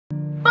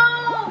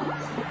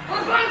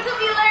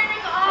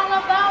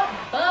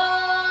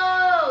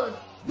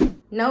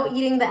No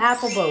eating the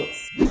apple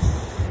boats.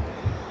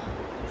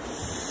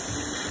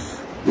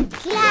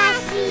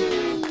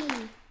 Classy!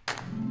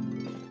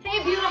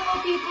 Hey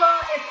beautiful people,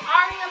 it's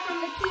Aria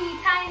from the Teeny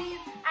Tinies.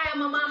 I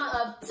am a mama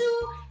of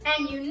 2,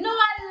 and you know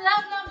I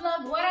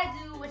love what I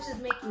do, which is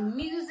making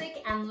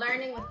music and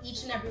learning with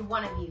each and every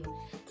one of you.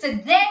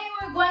 Today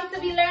we're going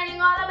to be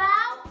learning all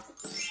about,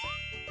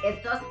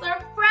 it's a surprise.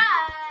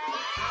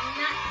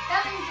 I'm not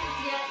telling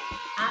you yet.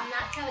 I'm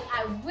not telling.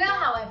 I will,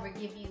 however,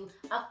 give you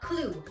a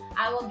clue.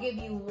 I will give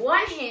you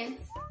one hint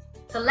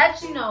to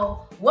let you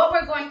know what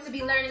we're going to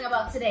be learning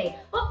about today.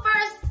 But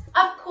first,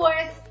 of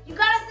course, you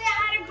gotta say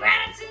hi to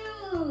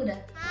gratitude.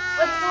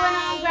 What's going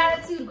on,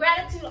 gratitude?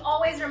 Gratitude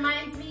always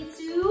reminds me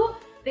to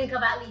think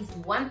of at least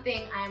one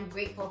thing I am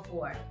grateful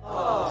for.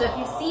 So if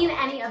you've seen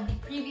any of the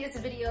previous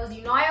videos,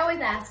 you know I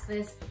always ask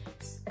this.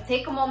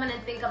 Take a moment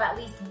and think of at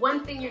least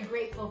one thing you're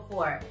grateful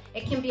for.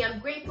 It can be I'm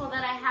grateful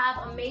that I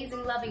have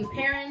amazing, loving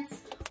parents,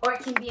 or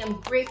it can be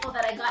I'm grateful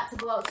that I got to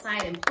go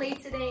outside and play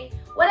today.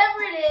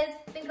 Whatever it is,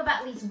 think of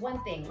at least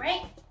one thing,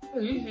 right?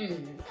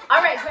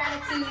 All right,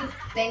 gratitude,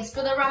 thanks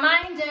for the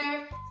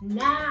reminder.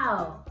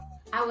 Now,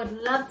 I would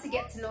love to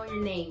get to know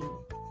your name.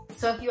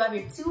 So if you have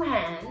your 2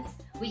 hands,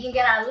 we can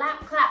get our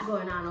lap clap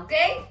going on,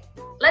 okay?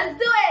 Let's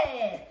do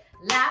it.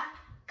 Lap,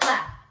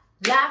 clap,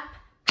 lap,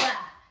 clap.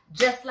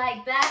 Just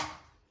like that,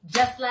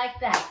 just like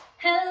that.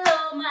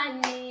 Hello, my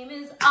name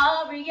is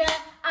Aria.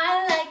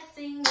 I like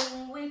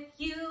singing with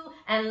you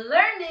and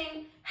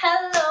learning.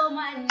 Hello,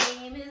 my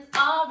name is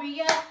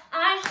Aria.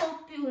 I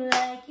hope you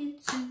like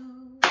it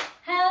too.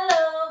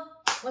 Hello,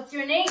 what's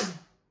your name?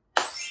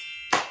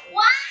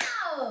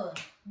 Wow,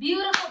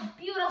 beautiful,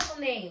 beautiful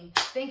name.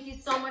 Thank you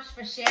so much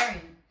for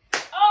sharing.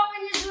 Oh,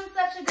 and you're doing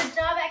such a good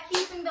job at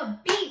keeping the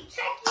beat.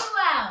 Check you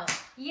out.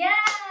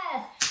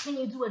 Yes. Can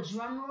you do a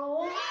drum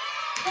roll?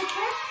 Like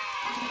this?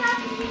 As fast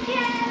as we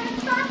can.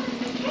 As fast as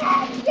we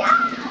can.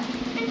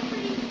 Yeah. And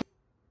please.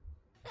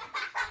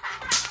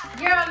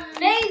 You're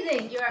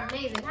amazing. You're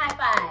amazing. High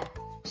five.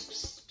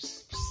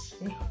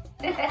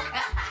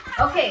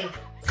 Okay,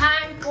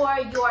 time for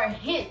your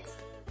hint.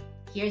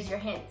 Here's your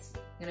hint.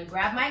 I'm gonna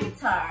grab my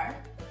guitar.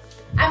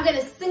 I'm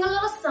gonna sing a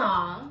little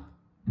song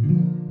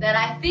that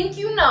I think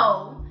you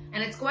know,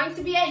 and it's going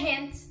to be a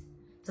hint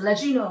to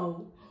let you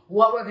know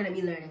what we're gonna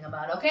be learning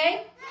about,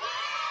 okay?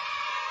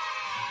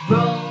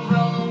 Roll,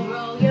 roll,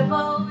 roll your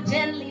boat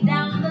gently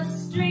down the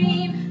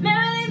stream.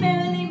 Merrily,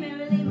 merrily,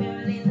 merrily,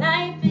 merrily,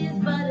 life is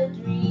but a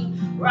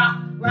dream. Rock,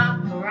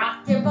 rock,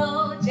 rock your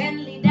boat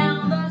gently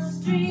down the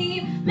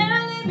stream.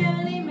 Merrily,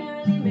 merrily,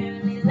 merrily,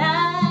 merrily,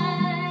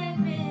 life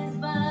is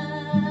but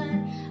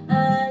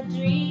a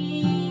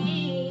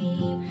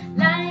dream.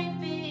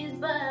 Life is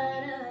but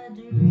a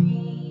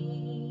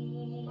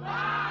dream.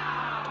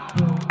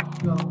 Roll,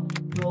 roll,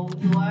 roll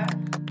your boat.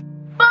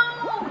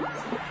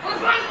 We're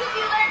going to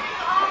be learning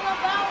all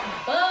about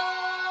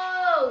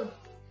boats.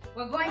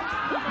 We're going to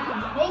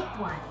make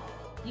one.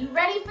 You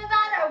ready for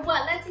that or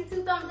what? Let's see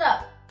 2 thumbs up.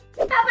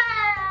 How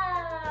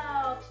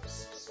about?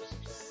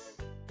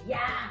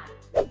 Yeah.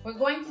 We're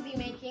going to be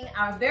making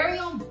our very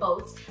own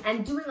boats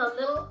and doing a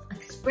little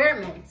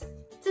experiment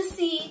to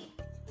see,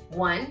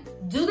 1,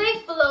 do they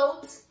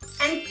float?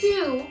 And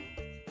 2,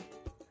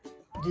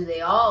 do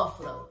they all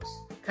float?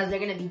 Because they're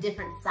gonna be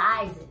different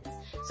sizes.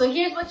 So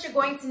here's what you're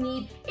going to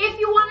need. If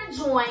you wanna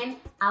join,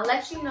 I'll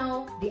let you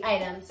know the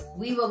items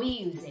we will be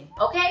using,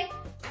 okay?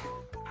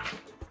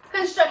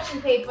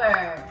 Construction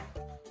paper,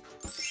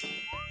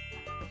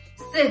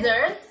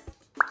 scissors,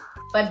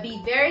 but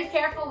be very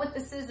careful with the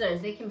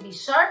scissors. They can be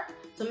sharp,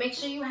 so make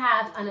sure you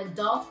have an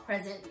adult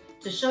present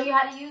to show you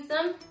how to use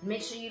them, and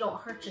make sure you don't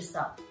hurt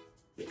yourself.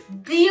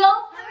 Deal?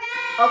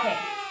 Hooray! Okay.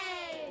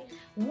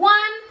 1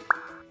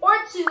 or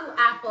 2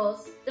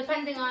 apples,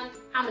 depending on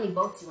how many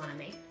boats you want to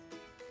make.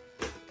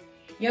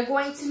 You're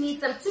going to need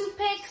some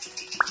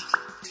toothpicks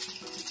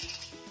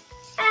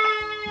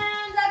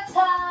and a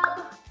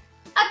tub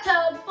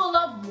full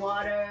of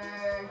water.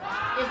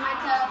 Here's my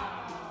tub.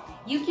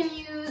 You can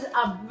use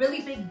a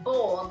really big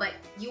bowl, but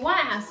you want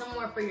to have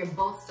somewhere for your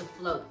boats to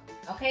float.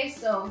 Okay,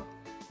 so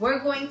we're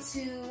going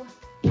to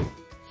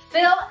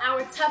fill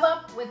our tub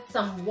up with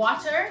some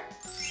water,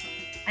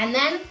 and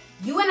then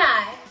you and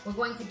I, we're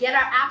going to get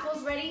our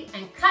apples ready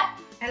and cut,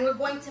 and we're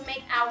going to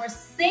make our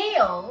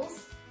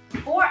sails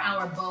for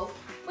our boat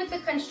with the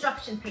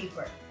construction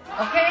paper,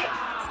 okay?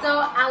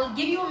 So I'll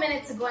give you a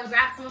minute to go and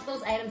grab some of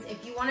those items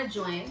if you want to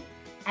join,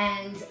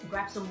 and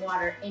grab some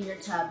water in your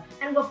tub,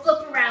 and we'll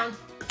flip around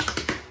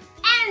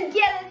and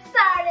get it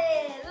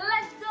started.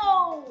 Let's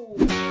go!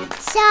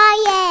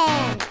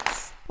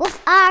 Science with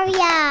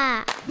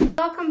Aria.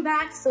 Welcome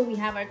back. So we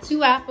have our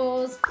 2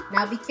 apples.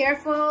 Now be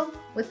careful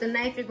with the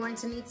knife. You're going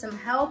to need some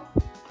help.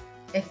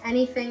 If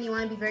anything, you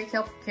want to be very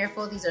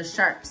careful. These are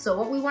sharp. So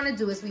what we want to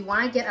do is we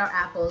want to get our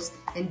apples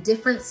in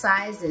different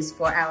sizes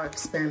for our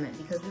experiment,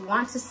 because we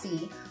want to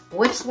see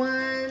which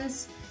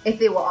ones, if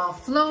they will all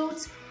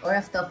float or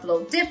if they'll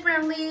float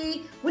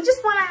differently. We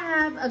just want to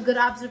have a good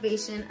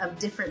observation of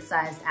different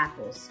sized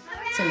apples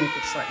to make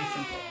it short and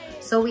simple.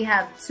 So we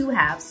have 2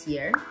 halves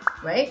here,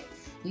 right?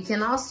 You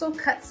can also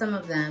cut some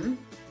of them,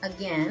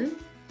 again,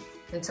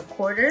 into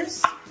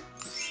quarters,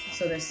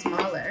 so they're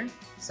smaller.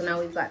 So now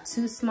we've got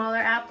 2 smaller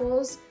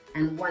apples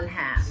and 1/2.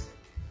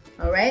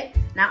 All right,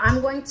 now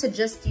I'm going to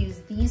just use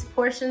these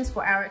portions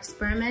for our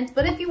experiment,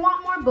 but if you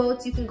want more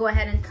boats, you can go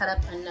ahead and cut up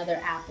another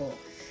apple.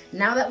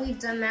 Now that we've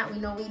done that, we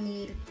know we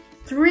need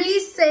 3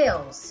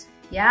 sails.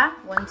 Yeah,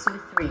 1, 2,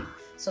 3.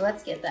 So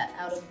let's get that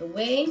out of the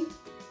way.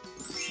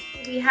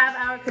 We have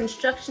our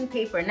construction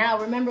paper. Now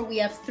remember, we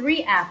have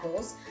 3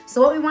 apples.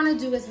 So what we want to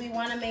do is we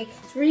want to make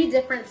 3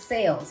 different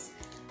sails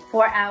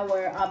for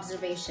our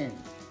observation.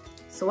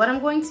 So what I'm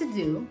going to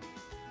do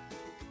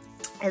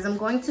is I'm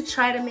going to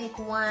try to make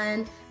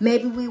one,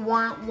 maybe we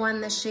want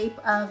one the shape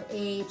of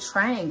a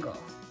triangle,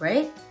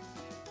 right?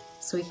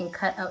 So we can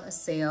cut out a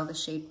sail the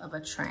shape of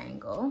a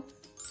triangle.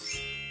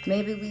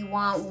 Maybe we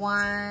want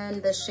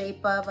one the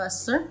shape of a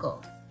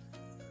circle.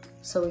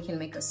 So we can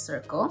make a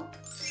circle.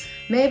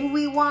 Maybe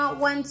we want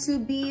one to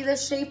be the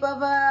shape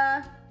of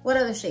a, what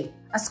other shape?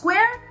 A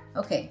square?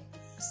 Okay,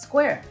 a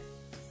square.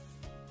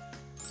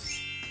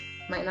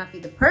 Might not be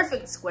the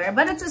perfect square,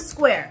 but it's a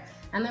square.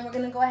 And then we're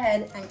gonna go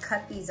ahead and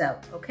cut these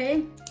out,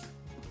 okay?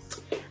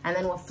 And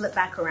then we'll flip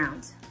back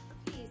around.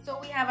 So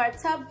we have our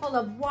tub full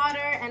of water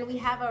and we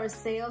have our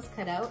sails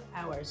cut out,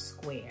 our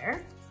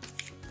square,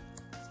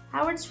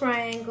 our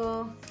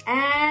triangle,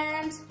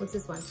 and what's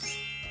this one?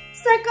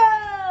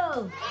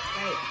 Circle! That's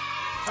right.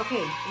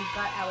 Okay, we've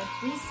got our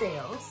 3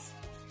 sails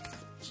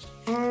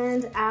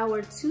and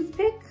our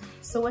toothpick.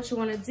 So what you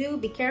wanna do,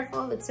 be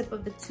careful, the tip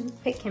of the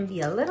toothpick can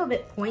be a little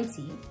bit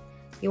pointy.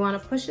 You wanna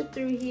push it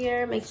through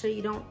here, make sure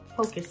you don't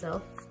poke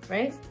yourself,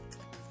 right?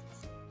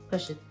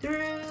 Push it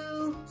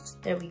through,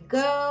 there we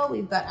go.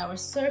 We've got our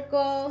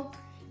circle,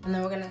 and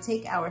then we're gonna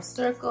take our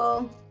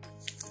circle,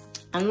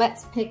 and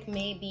let's pick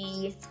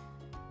maybe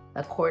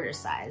a quarter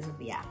size of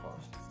the apple,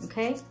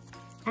 okay?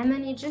 And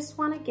then you just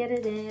wanna get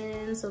it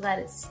in so that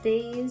it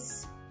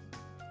stays.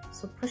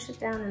 So push it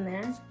down in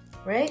there,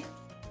 right?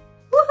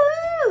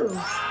 Woohoo!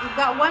 We've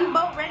got 1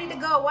 boat ready to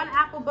go, 1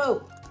 apple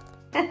boat.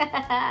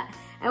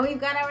 And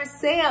we've got our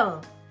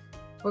sail.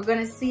 We're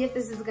gonna see if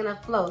this is gonna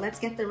float. Let's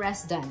get the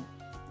rest done.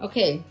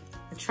 Okay,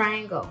 a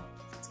triangle.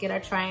 Let's get our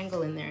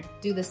triangle in there.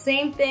 Do the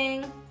same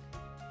thing,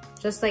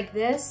 just like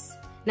this.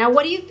 Now,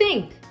 what do you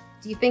think?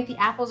 Do you think the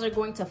apples are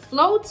going to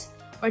float,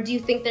 or do you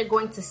think they're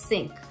going to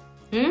sink?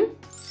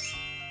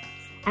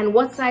 And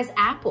what size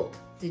apple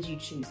did you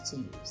choose to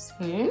use?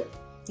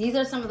 These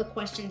are some of the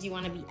questions you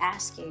wanna be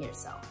asking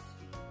yourself.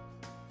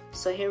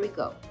 So here we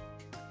go.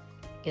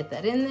 Get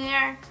that in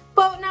there.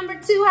 Boat number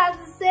 2 has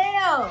a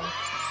sail.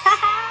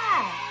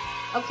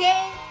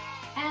 Okay,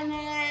 and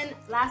then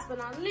last but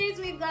not least,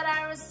 we've got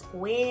our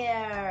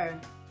square.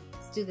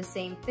 Let's do the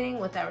same thing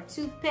with our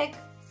toothpick.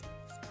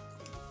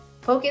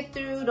 Poke it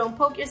through, don't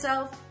poke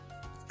yourself,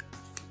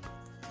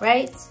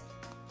 right?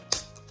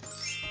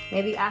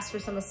 Maybe ask for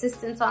some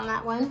assistance on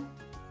that one.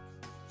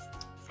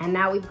 And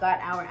now we've got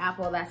our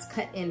apple that's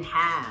cut in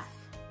half,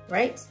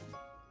 right?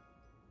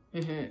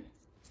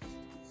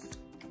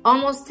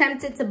 Almost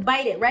tempted to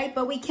bite it, right?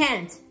 But we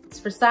can't. It's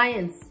for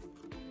science.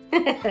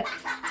 It's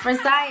for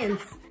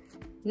science.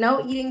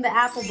 No eating the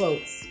apple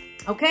boats.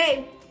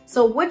 Okay,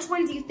 so which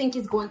one do you think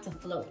is going to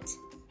float?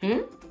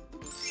 The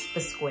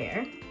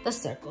square, the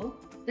circle,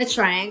 the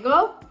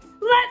triangle.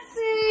 Let's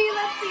see,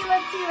 let's see,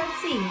 let's see,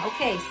 let's see.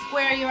 Okay,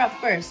 square, you're up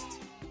first.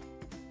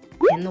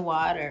 In the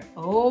water.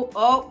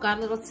 Oh, got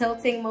a little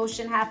tilting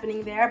motion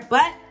happening there,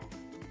 but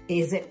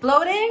is it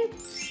floating?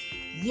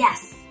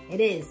 Yes, it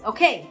is.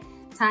 Okay.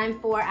 Time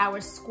for our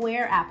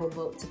square apple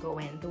boat to go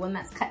in. The one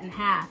that's cut in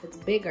half, it's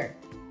bigger.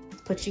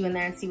 Let's put you in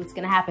there and see what's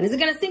gonna happen. Is it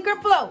gonna sink or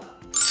float?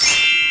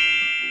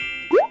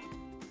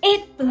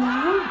 It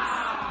floats.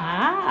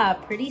 Ah,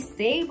 pretty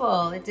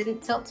stable. It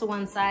didn't tilt to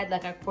one side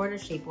like our quarter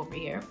shape over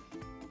here.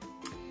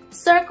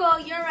 Circle,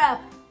 you're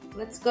up.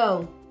 Let's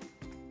go.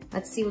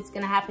 Let's see what's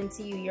gonna happen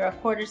to you. You're a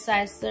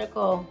quarter-sized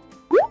circle.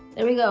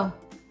 There we go.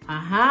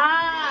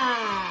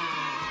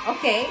 Aha!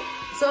 Okay,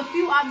 so a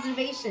few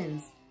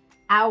observations.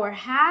 Our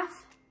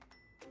half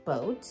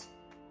boat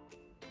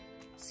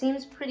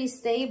seems pretty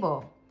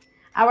stable.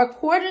 Our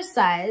quarter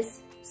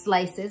size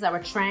slices,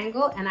 our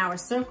triangle and our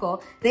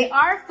circle, they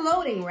are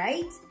floating,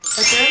 right?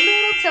 But they're a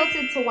little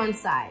tilted to one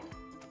side.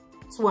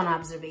 It's one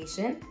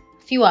observation.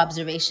 A few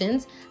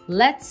observations.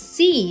 Let's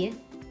see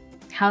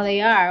how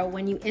they are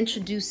when you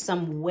introduce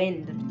some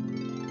wind.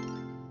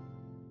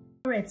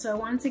 All right, so I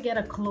want to get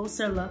a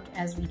closer look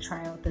as we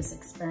try out this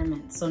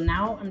experiment. So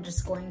now I'm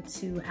just going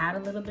to add a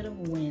little bit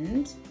of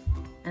wind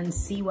and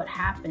see what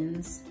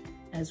happens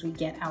as we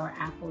get our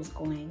apples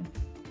going.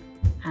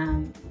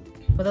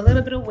 With a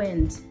little bit of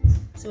wind,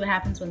 see what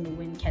happens when the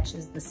wind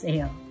catches the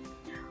sail.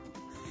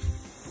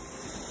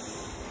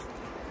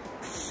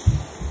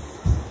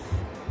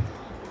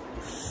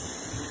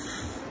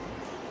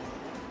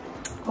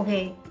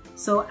 Okay,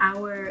 so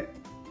our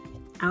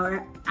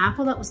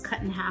apple that was cut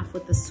in half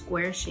with the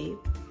square shape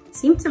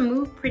seemed to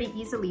move pretty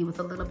easily with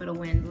a little bit of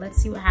wind. Let's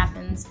see what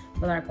happens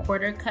with our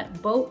quarter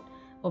cut boat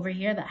over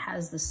here that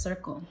has the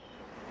circle.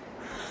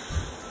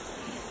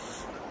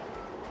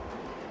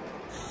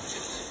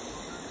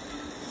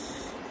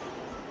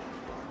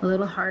 A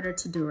little harder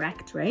to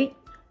direct, right?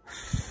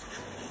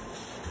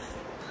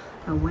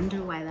 I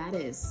wonder why that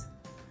is.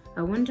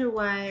 I wonder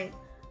why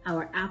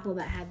our apple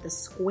that had the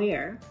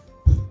square,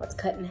 what's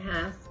cut in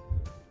half,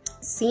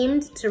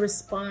 seemed to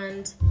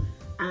respond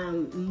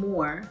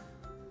more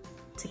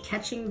to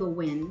catching the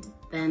wind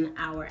than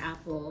our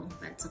apple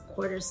that's a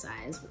quarter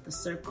size with the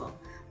circle.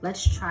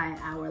 Let's try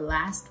our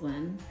last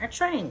one, our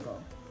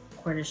triangle,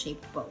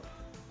 quarter-shaped boat.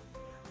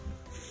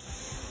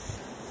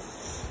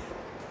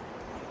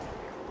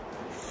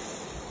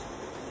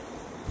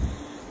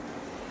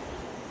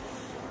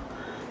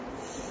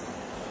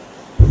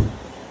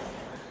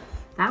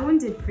 That one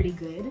did pretty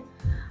good.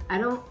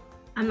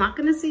 I'm not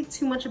gonna say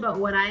too much about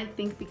what I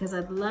think because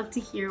I'd love to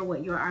hear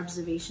what your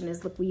observation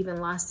is. Look, we even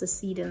lost a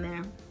seed in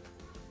there.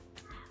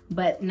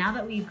 But now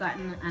that we've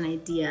gotten an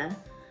idea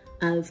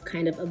of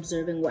kind of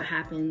observing what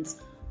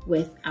happens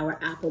with our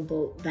apple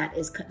boat that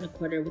is cut in a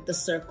quarter with the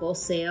circle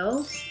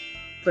sail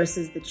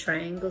versus the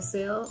triangle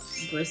sail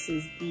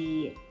versus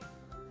the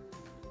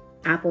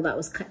apple that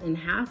was cut in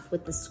half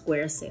with the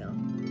square sail.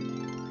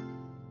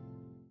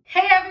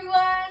 Hey everyone!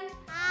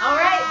 All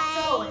right,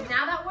 so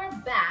now that we're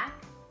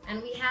back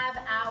and we have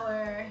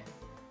our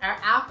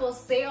apple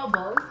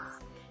sailboats,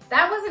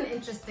 that was an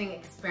interesting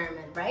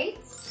experiment, right?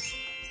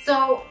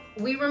 So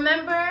we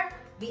remember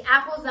the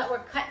apples that were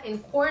cut in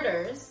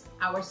quarters,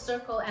 our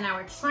circle and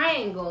our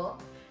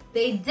triangle,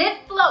 they did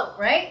float,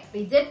 right?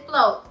 They did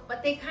float,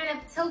 but they kind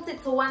of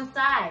tilted to one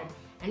side.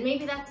 And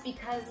maybe that's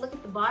because, look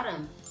at the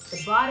bottom.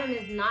 The bottom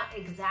is not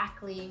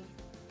exactly,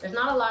 there's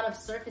not a lot of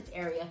surface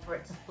area for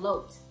it to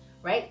float,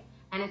 right?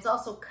 And it's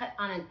also cut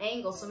on an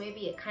angle, so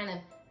maybe it kind of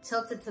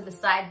tilted to the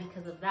side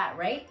because of that,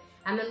 right?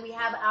 And then we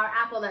have our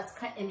apple that's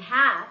cut in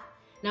half.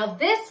 Now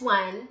this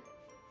one,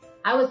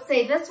 I would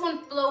say this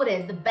one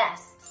floated the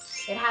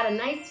best. It had a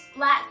nice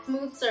flat,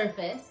 smooth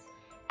surface,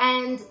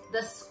 and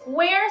the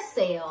square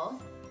sail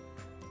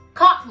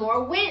caught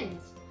more wind.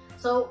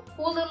 So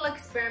cool little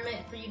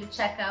experiment for you to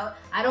check out.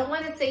 I don't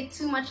want to say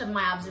too much of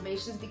my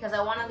observations because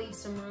I want to leave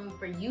some room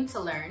for you to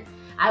learn.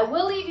 I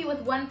will leave you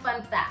with one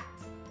fun fact.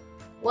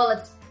 Well,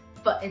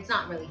 it's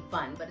not really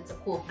fun, but it's a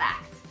cool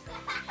fact.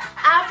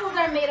 Apples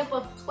are made up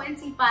of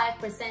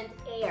 25%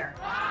 air.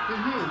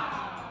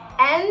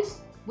 And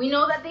we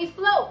know that they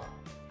float.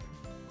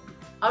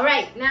 All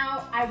right,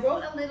 now I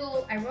wrote down a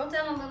little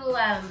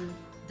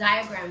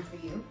diagram for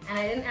you, and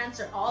I didn't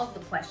answer all of the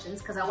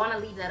questions because I want to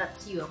leave that up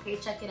to you, okay?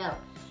 Check it out.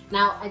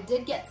 Now, I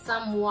did get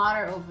some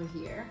water over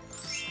here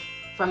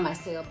from my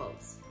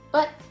sailboats,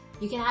 but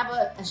you can have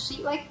a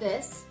sheet like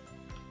this,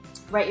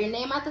 write your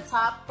name at the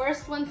top.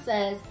 First one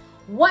says,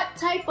 what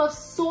type of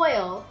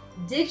soil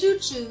did you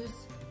choose?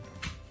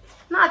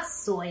 Not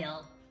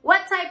soil.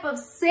 What type of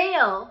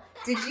sail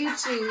did you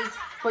choose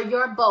for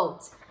your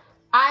boat?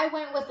 I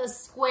went with a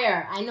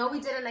square. I know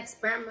we did an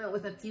experiment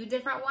with a few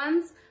different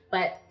ones,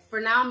 but for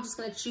now I'm just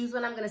gonna choose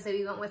one. I'm gonna say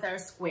we went with our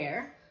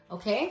square,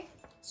 okay?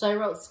 So I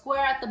wrote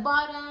square at the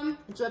bottom,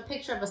 I drew a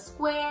picture of a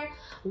square.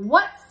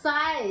 What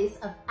size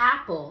of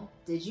apple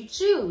did you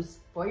choose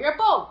for your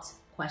boat?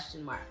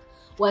 Question mark.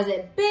 Was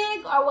it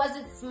big or was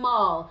it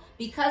small?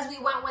 Because we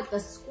went with the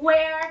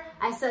square,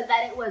 I said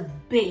that it was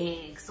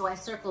big, so I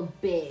circled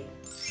big.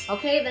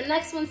 Okay, the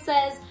next one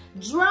says,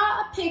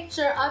 draw a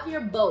picture of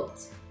your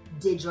boat.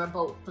 Did your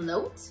boat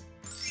float?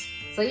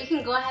 So you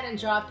can go ahead and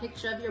draw a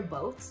picture of your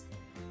boat.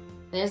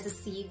 There's the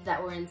seeds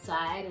that were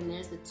inside, and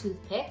there's the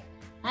toothpick,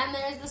 and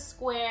there's the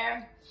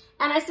square.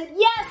 And I said,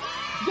 yes,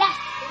 yes,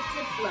 it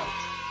did float.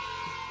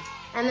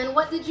 And then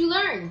what did you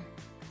learn?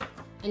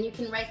 And you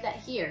can write that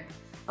here,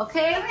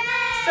 okay?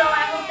 Hooray! So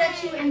I hope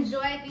that you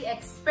enjoyed the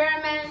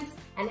experiment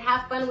and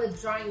have fun with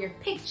drawing your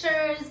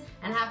pictures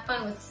and have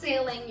fun with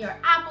sailing your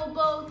apple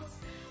boats.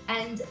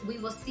 And we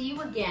will see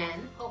you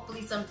again,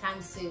 hopefully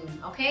sometime soon,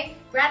 okay?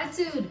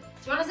 Gratitude. Do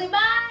you want to say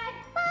bye?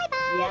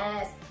 Bye-bye.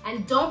 Yes.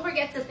 And don't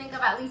forget to think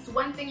of at least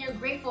one thing you're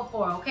grateful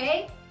for,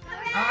 okay?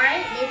 All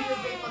right? Maybe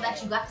you're grateful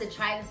that you got to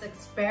try this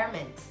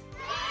experiment,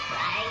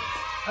 right?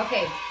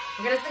 Okay,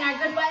 we're going to sing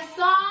our goodbye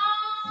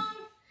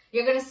song.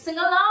 You're going to sing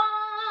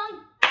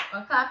along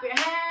or clap your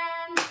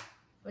hands,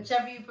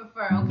 whichever you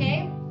prefer,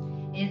 okay?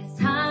 It's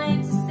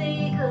time to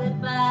say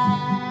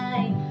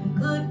goodbye.